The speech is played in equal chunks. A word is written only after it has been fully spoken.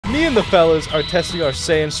me and the fellas are testing our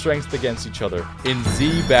Saiyan strength against each other in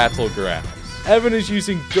the Battlegrounds. Evan is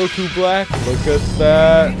using Goku Black. Look at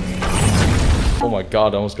that. Oh my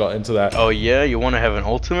god, I almost got into that. Oh yeah, you want to have an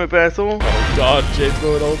ultimate battle? Oh god, Jade's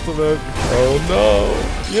going ultimate. Oh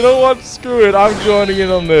no. You know what? Screw it. I'm joining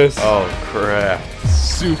in on this. Oh crap.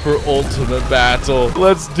 Super ultimate battle.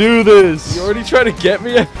 Let's do this. You already trying to get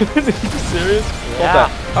me? Are you serious? Yeah.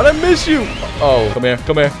 How'd I miss you? Oh, come here,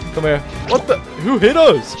 come here, come here. What the? Who hit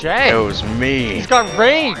us? Jay. It was me. He's got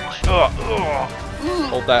range.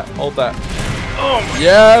 Hold that, hold that.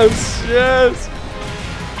 Yes, yes.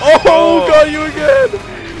 Oh, got you again.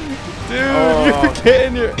 Dude, you're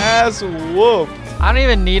getting your ass whooped. I don't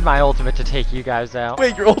even need my ultimate to take you guys out.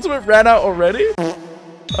 Wait, your ultimate ran out already?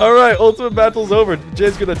 All right, ultimate battle's over.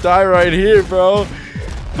 Jay's gonna die right here, bro.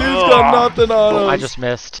 Dude's got nothing on him. I just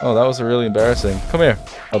missed. Oh, that was really embarrassing. Come here.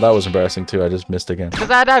 Oh, that was embarrassing too. I just missed again. Because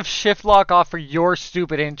I'd have shift lock off for your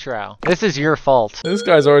stupid intro. This is your fault. This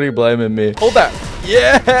guy's already blaming me. Hold that.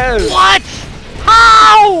 Yes. What?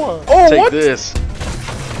 How? Oh, Take what? this.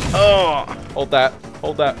 Oh. Hold that.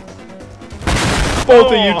 Hold that.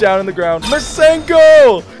 Both of you down in the ground.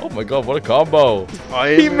 Masenko! Oh my god, what a combo.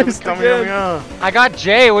 He missed again. I got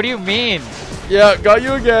Jay. What do you mean? Yeah, got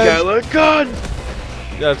you again. God.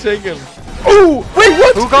 Yeah, take him. Oh, wait,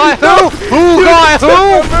 what? Who got who? Who got who?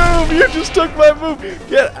 My move. You just took my move.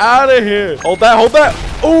 Get out of here. Hold that, hold that.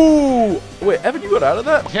 Oh, wait, Evan, you got out of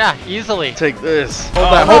that? Yeah, easily. Take this.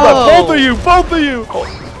 Hold that, hold that. Both of you, both of you.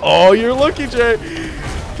 Oh, you're lucky, Jay.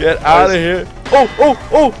 Get out of here. Oh,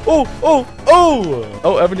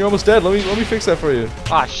 Evan, you're almost dead. Let me fix that for you.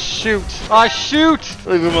 Ah, shoot. Ah, shoot.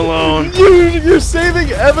 Leave him alone. You're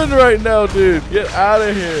saving Evan right now, dude. Get out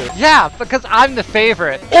of here. Yeah, because I'm the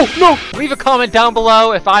favorite. Oh, no. Leave a comment down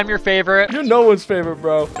below if I'm your favorite. You're no one's favorite,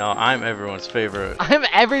 bro. No, I'm everyone's favorite. I'm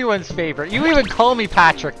everyone's favorite. You even call me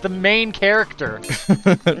Patrick, the main character.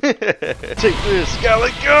 Take this,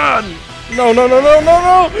 Gallic gun. No.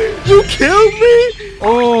 You killed me.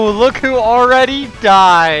 Oh, look who already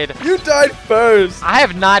died. You died first. I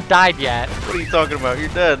have not died yet. What are you talking about? You're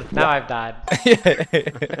dead. Now I've died.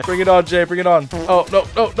 Bring it on, Jay. Bring it on. Oh, no.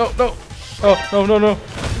 Oh, no.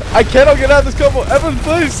 I cannot get out of this combo. Evan,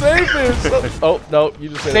 please save me. Oh, no.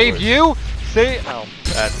 You just Saved you? Save. Oh.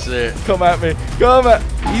 That's it. Come at me. Come at.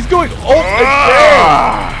 He's going ult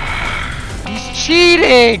again. He's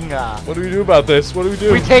cheating. What do we do about this? What do we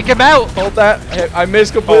do? We take him out. Hold that. Hey, I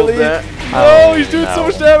missed completely. Hold that. No, he's doing so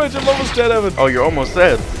much damage. I'm almost dead, Evan. Oh, you're almost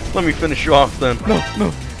dead. Let me finish you off then.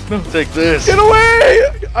 No. Take this. Get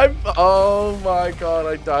away! Oh my god,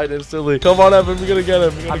 I died instantly. Come on, Evan, we're gonna get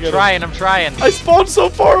him. I'm trying. I spawned so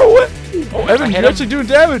far away. Oh, Evan, you're actually doing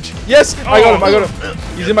damage. Yes, I got him.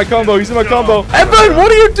 He's in my combo. Evan,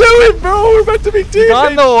 what are you doing, bro? We're about to be teammates. He's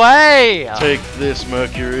on the way. Take this,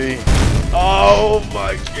 Mercury. Oh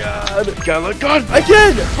my god. Gallic gun. I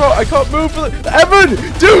can't! Bro, I can't move for the... Evan,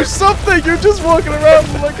 do something! You're just walking around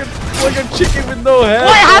like a chicken with no head.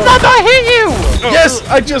 Wait, how did I hit you? Yes,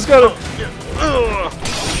 I just got him.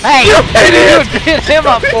 Hey, You what did you hit him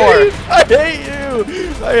up for? I hate you.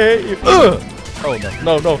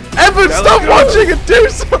 Oh, no. Evan, stop watching and do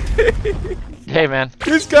something. Hey, man.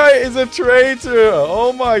 This guy is a traitor.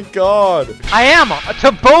 Oh my god. I am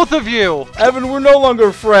to both of you. Evan, we're no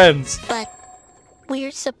longer friends. But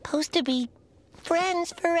we're supposed to be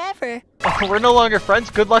friends forever. We're no longer friends.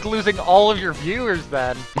 Good luck losing all of your viewers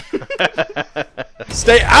then.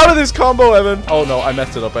 Stay out of this combo, Evan. Oh no, I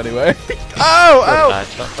messed it up anyway. Ow.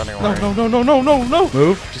 No.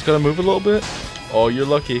 Move. Just gotta move a little bit. Oh, you're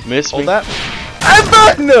lucky. Miss Hold me. that.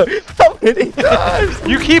 Evan! How many times?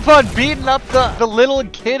 You keep on beating up the little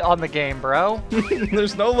kid on the game, bro.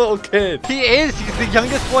 There's no little kid. He is. He's the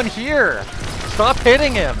youngest one here. Stop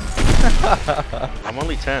hitting him. I'm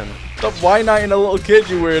only 10. Stop whining a little kid,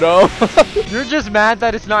 you weirdo. You're just mad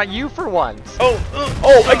that it's not you for once. Oh,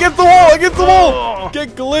 against the wall.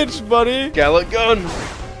 Get glitched, buddy. Gallic gun.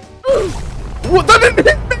 What? That didn't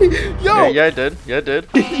hit me. Yo. Yeah, I did.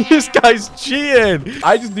 This guy's cheating.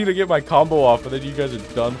 I just need to get my combo off, and then you guys are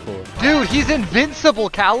done for. Dude, he's invincible,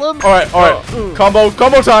 Callum. All right. Combo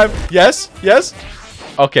time. Yes.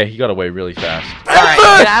 Okay, he got away really fast. All right,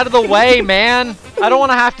 get out of the way, man. I don't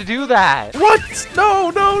want to have to do that. What?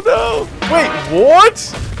 No. Wait,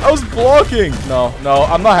 what? I was blocking. No,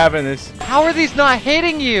 I'm not having this. How are these not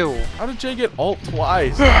hitting you? How did Jay get ult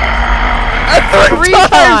twice? Three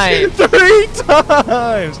times. 3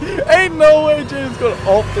 times. Ain't no way Jay's gonna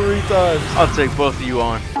ult 3 times. I'll take both of you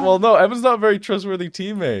on. Well, no, Evan's not a very trustworthy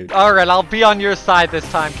teammate. All right, I'll be on your side this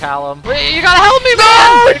time, Callum. Wait, you gotta help me,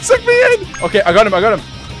 man. No, he took me in. Okay, I got him.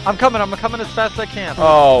 I'm coming as fast as I can.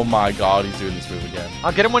 Oh my god, he's doing this move again.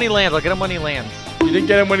 I'll get him when he lands. You didn't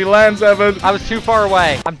get him when he lands, Evan. I was too far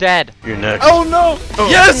away. I'm dead. You're next. Oh no!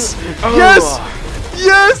 Yes! Oh. Yes!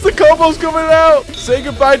 Yes! The combo's coming out! Say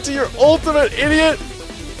goodbye to your ultimate, idiot!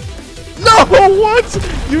 No! What?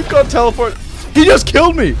 You got teleported. He just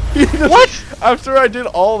killed me! What? After I did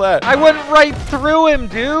all that. I went right through him,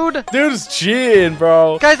 dude. Dude's cheating,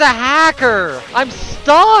 bro. Guy's a hacker. I'm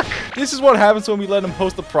stuck. This is what happens when we let him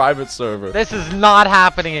host the private server. This is not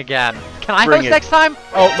happening again. Can I Bring host it. next time?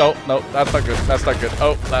 Oh, no, that's not good. That's not good.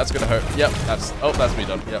 Oh, that's gonna hurt. Yep, that's me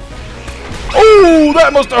done. Yep. Oh,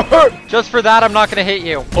 that must have hurt. Just for that, I'm not gonna hit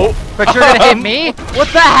you. Oh. But you're gonna hit me? What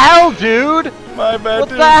the hell, dude? My bad, What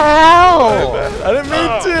dude. the hell? My bad. I didn't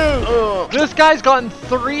mean to. This guy's gotten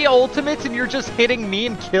 3 ultimates and you're just hitting me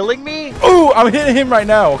and killing me? Oh, I'm hitting him right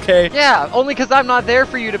now, okay? Yeah, only because I'm not there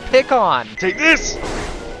for you to pick on. Take this.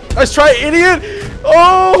 Let's try, idiot.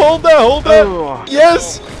 Oh, hold that. Oh.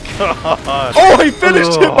 Yes. God. Oh, he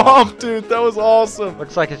finished him off, dude. That was awesome.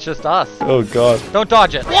 Looks like it's just us. Oh, God. Don't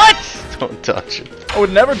dodge it. What? Don't touch it. I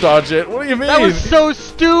would never dodge it. What do you mean? That was so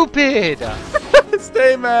stupid.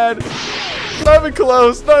 Stay mad. Not even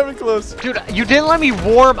close. Not even close. Dude, you didn't let me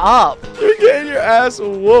warm up. You're getting your ass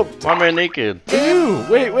whooped. Why am I naked? Ew.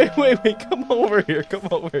 Wait. Come over here.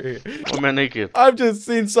 Why am I naked? I've just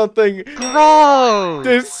seen something Gross.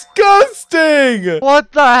 disgusting.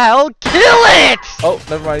 What the hell? Kill it. Oh,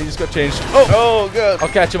 never mind. He just got changed. Oh, God. I'll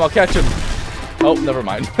catch him. Oh, never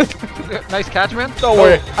mind. Nice catch, man. Don't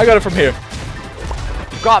worry. I got it from here.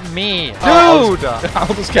 You got me. Dude.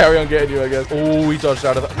 I'll just carry on getting you, I guess. Oh, he dodged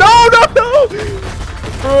out of that. No!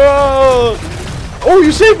 Bro! Oh,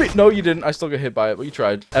 you saved me! No, you didn't. I still got hit by it, but you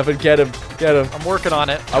tried. Evan, get him. I'm working on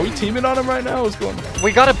it. Are we teaming on him right now? What's going on?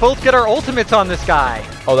 We gotta both get our ultimates on this guy.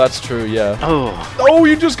 Oh, that's true, yeah. Oh. Oh,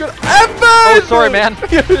 you just got Evan! Oh, sorry, man.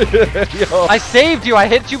 Yo, I saved you. I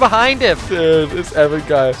hit you behind him. dude, this Evan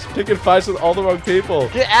guy is picking fights with all the wrong people.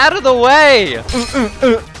 Get out of the way.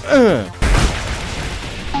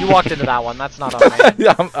 You walked into that one. That's not on me.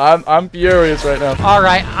 Yeah, I'm furious right now. All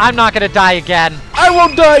right, I'm not gonna die again. I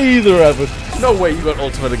won't die either, Evan. No way you got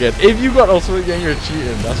ultimate again. If you got ultimate again, you're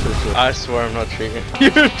cheating. That's for sure. I swear I'm not cheating.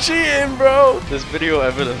 You're cheating, bro. There's video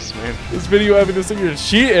evidence, man. This video evidence that you're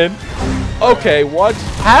cheating. Okay, what?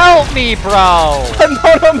 Help me, bro.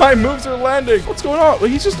 None of my moves are landing. What's going on? Well,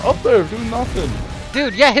 he's just up there doing nothing.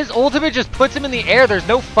 Dude, yeah, his ultimate just puts him in the air. There's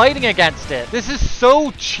no fighting against it. This is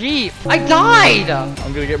so cheap. I died.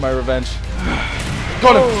 I'm gonna get my revenge.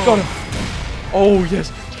 Got him. Oh,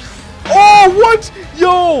 yes. Oh, what?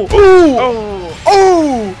 Yo. Ooh.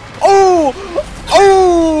 Oh.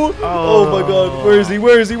 Oh my God. Where is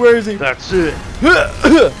he? That's it.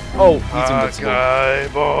 Oh, he's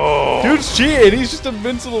invincible. Dude's cheating. He's just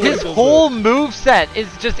invincible. His whole moveset is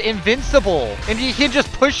just invincible. And he can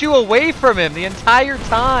just push you away from him the entire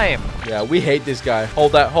time. Yeah, we hate this guy.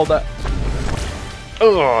 Hold that.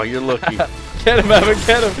 Oh, you're lucky. Get him, Evan,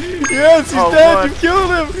 get him. Yes, he's dead. What? You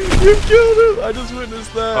killed him. I just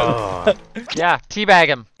witnessed that. Yeah, teabag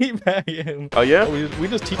him. Teabag him. Oh, yeah? Oh, we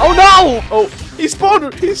just teabag. Oh, no. Oh, he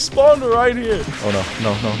spawned right here. Oh,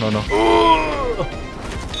 no.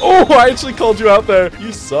 Oh, I actually called you out there.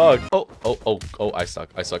 You suck. Oh, I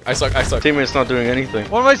suck. Teammate's not doing anything.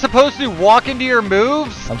 What am I supposed to do? Walk into your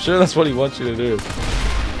moves? I'm sure that's what he wants you to do.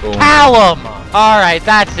 Boom. Callum! Alright,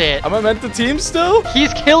 that's it. Am I meant to team still?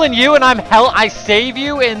 He's killing you and I save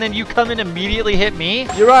you and then you come and immediately hit me?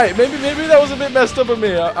 You're right. Maybe that was a bit messed up of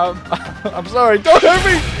me. I'm sorry. Don't hurt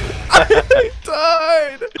me. I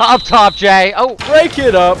died. Up top, Jay. Oh. Break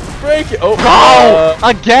it up. Oh.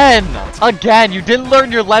 Again. You didn't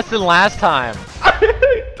learn your lesson last time.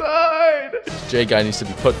 I died. This J guy needs to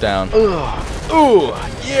be put down. Ooh,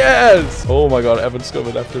 yes. Oh my God, Evan's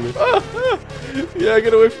coming after me. Yeah,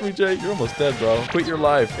 get away from me, Jay. You're almost dead, bro. Quit your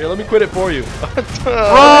life. Here, let me quit it for you.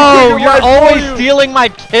 Bro, you're always stealing my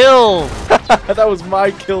kills. That was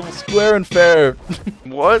my kill, square and fair.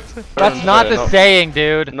 What? That's not the saying,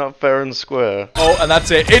 dude. Not fair and square. Oh, and that's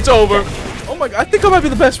it. It's over. Oh my God, I think I might be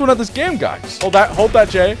the best one at this game, guys. Hold that,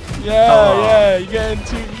 Jay. Yeah. You getting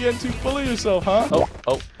too full of yourself, huh?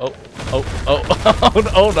 Oh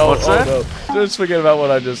no. What's that? No. Just forget about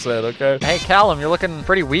what I just said, okay? Hey, Callum, you're looking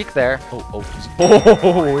pretty weak there. Oh,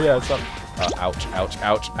 yeah, it's not. Ouch.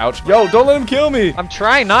 Yo, don't let him kill me. I'm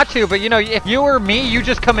trying not to, but you know, if you were me, you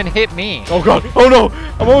just come and hit me. Oh God. Oh no.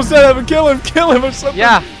 I'm almost dead. Evan, kill him or something.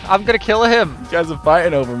 Yeah, I'm gonna kill him. You guys are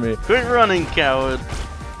fighting over me. Quit running, coward.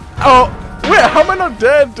 Oh, wait, how am I not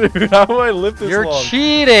dead, dude? How do I live this You're long?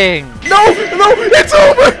 cheating. No, it's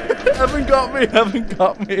over. Evan got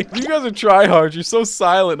me. You guys are tryhards. You're so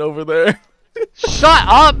silent over there. Shut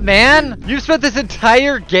up, man! You spent this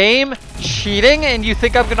entire game cheating, and you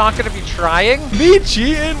think I'm not gonna be trying? Me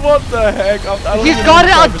cheating? What the heck? I don't He's even got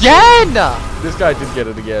know it again! This guy did get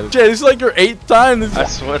it again. Jay, this is like your 8th time. This I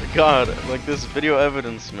swear to God, like this video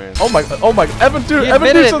evidence, man. oh my, Evan, dude, He Evan,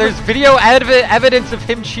 admitted do it. something. There's video evidence of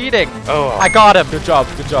him cheating. Oh, I got him. Good job,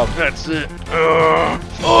 good job. that's it.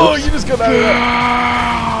 Oh, you just got out of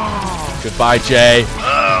that. Goodbye, Jay.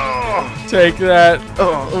 Take that.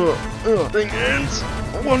 Thing ends.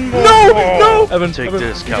 One more. No! Evan, Take Evan,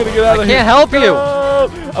 this, you gotta coward. get out I of here. can't help you.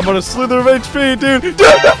 No! I'm on a slither of HP, dude.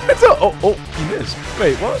 Oh, he missed.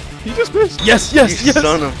 Wait, what? He just missed. Yes, You yes.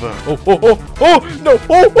 son of a. Oh, no.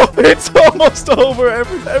 It's almost over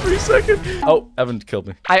every second. Oh, Evan killed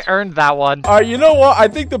me. I earned that one. All right, you know what? I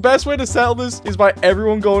think the best way to settle this is by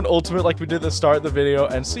everyone going ultimate like we did at the start of the video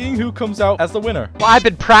and seeing who comes out as the winner. Well, I've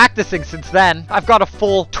been practicing since then. I've got a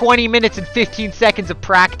full 20 minutes and 15 seconds of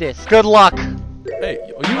practice. Good luck. Hey,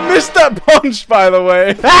 you missed that punch, by the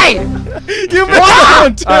way. Hey! You missed that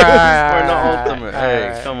one, too. We're not ultimate.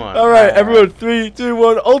 Hey, come on. All right, everyone, 3, 2,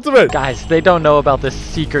 1, ultimate. Guys, they don't know about this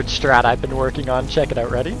secret strat I've been working on. Check it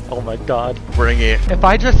out. Ready? Oh my god. Bring it. If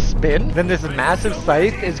I just spin, then this massive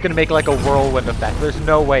scythe is gonna make like a whirlwind effect. There's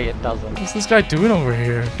no way it doesn't. What's this guy doing over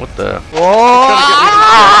here? What the?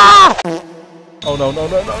 Oh! Oh, no. Oh,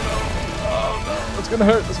 no. That's gonna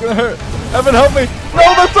hurt. Evan, help me.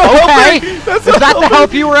 No, that's not helping. That's Is that the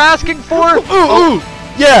help you were asking for? Ooh.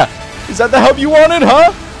 Yeah. Is that the help you wanted,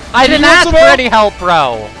 huh? I didn't You want ask some for help? any help,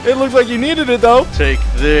 bro. It looks like you needed it, though. Take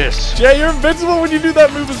this. Jay, you're invincible when you do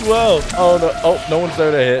that move as well. Oh, no. Oh, no one's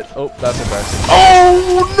there to hit. Oh, that's impressive.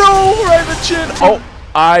 Oh, no. Right in the chin. Oh,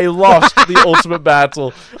 I lost the ultimate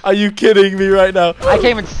battle. Are you kidding me right now? I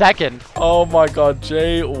came in second. Oh, my God.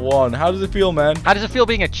 Jay won. How does it feel, man? How does it feel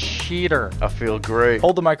being a cheater? I feel great.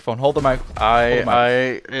 Hold the microphone.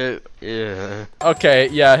 Yeah. Okay,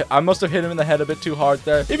 yeah, I must have hit him in the head a bit too hard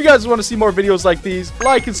there. If you guys want to see more videos like these,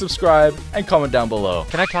 like and subscribe, and comment down below.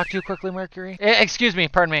 Can I talk to you quickly, Mercury? Excuse me,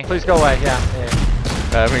 pardon me. Please go away. Yeah.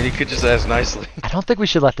 I mean, you could just ask nicely. I don't think we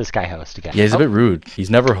should let this guy host again. Yeah, he's a bit rude. He's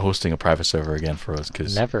never hosting a private server again for us,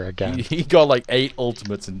 because Never again. he got like 8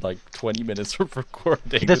 ultimates in like 20 minutes of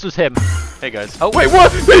recording. This was him. Hey guys. Oh, Wait,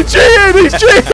 what? He's cheating!